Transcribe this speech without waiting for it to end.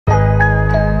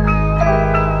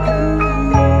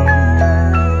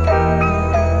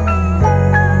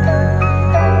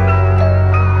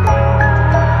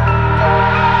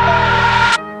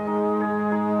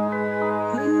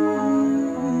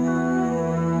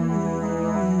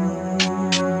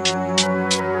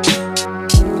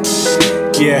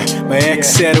Yeah, my ex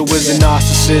said it was a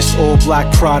narcissist. All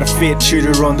black Prada fit,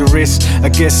 shooter on the wrist. I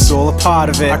guess it's all a part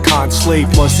of it. I can't sleep,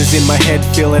 monsters in my head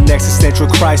feel an existential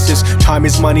crisis. Time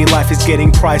is money, life is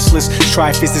getting priceless.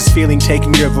 Strife is this feeling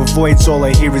taking over voids. All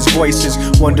I hear is voices,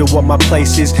 wonder what my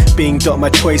place is. Being dealt my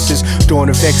choices, dawn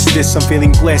of exodus. I'm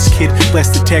feeling blessed, kid.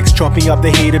 Bless the text, chopping up the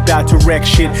heat, about to wreck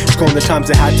shit. Scorn the times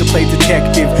I had to play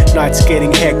detective. Nights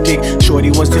getting hectic.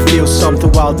 Shorty wants to feel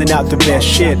something wild and out the best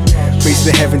shit. Reach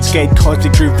the heaven's gate,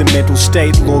 cosmic groove the mental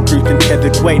state. Law grouped and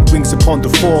tethered weight, wings upon the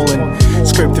fallen.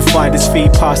 Scope to find his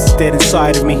feet past the dead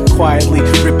inside of me. Quietly,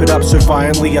 rip it up so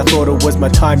violently. I thought it was my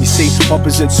time, you see.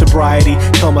 Opposite sobriety,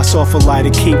 tell myself a lie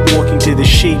to keep walking to the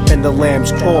sheep and the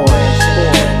lamb's call.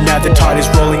 Now the tide is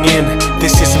rolling in,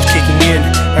 this system's kicking in.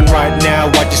 And right now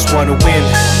I just wanna win.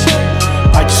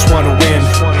 I just wanna win.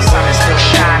 The sun is still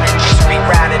shining, just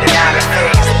rerouted and out of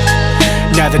phase.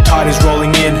 Now the tide is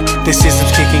rolling in, this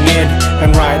system's kicking in.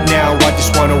 And right now I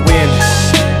just wanna win.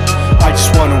 I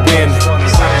just wanna win. The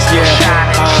sun is still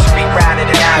shining, just rerouted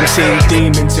and out I'm of seeing phase.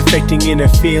 demons affecting inner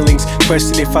feelings.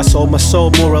 Question if I sold my soul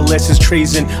more or less as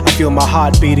treason. I feel my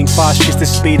heart beating fast, just the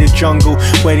speed of jungle.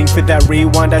 Waiting for that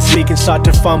rewind, I speak and start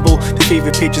to fumble. The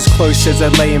fever pitch is close as I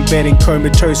lay in bed in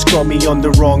comatose. Got me on the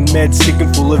wrong meds, sick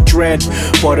and full of dread.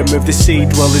 Bottom of the sea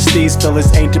dwellers, these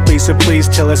fellas ain't to please. So please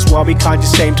tell us why we can't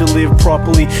just aim to live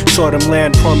properly. Sodom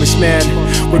land, promised man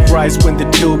would rise when the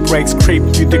till breaks. Creep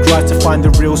through the grass to find the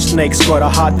real snakes. Got a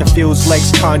heart that feels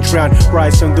legs can't drown.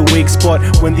 Rise from the weak spot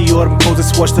when the autumn calls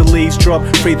us. Watch the leaves drop,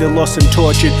 free the lost and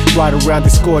tortured. Right around the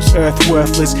scorched earth,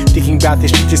 worthless. Thinking about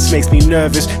this shit just makes me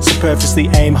nervous. So purposely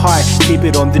aim high, keep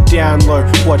it on the down low.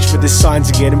 Watch for the signs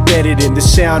and get embedded in the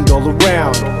sound all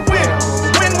around. Win,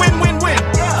 win, win, win, win.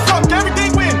 Fuck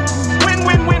everything, win. Win,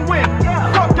 win, win, win.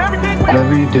 Fuck everything, win.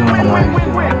 Whatever you do in life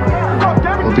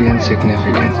will be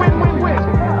insignificant,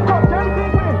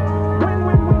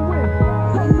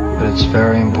 but it's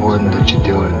very important that you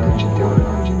do it,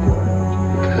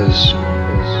 because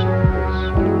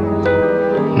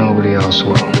nobody else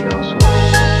will.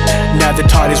 Now the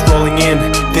tide is rolling in,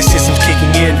 this system's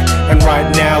kicking in. And right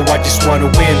now I just wanna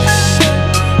win.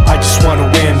 I just wanna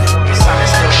win. The sun is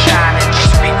still shining,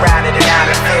 just rerouted and out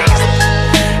of phase.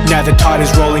 Now the tide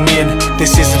is rolling in,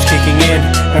 this system's kicking in.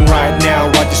 And right now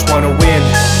I just wanna win.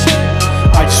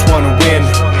 I just wanna win.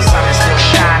 The sun is still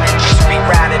shining, just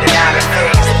rerouted and out of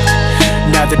phase.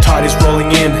 Now the tide is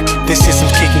rolling in, this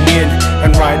system's kicking in.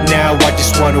 And right now I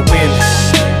just wanna win.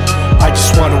 I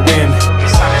just wanna win. The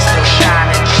sun is still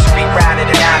shining, just rerouted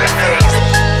and out of phase.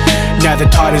 Now the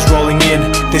tide is rolling in,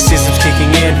 this system's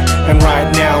kicking in. And right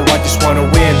now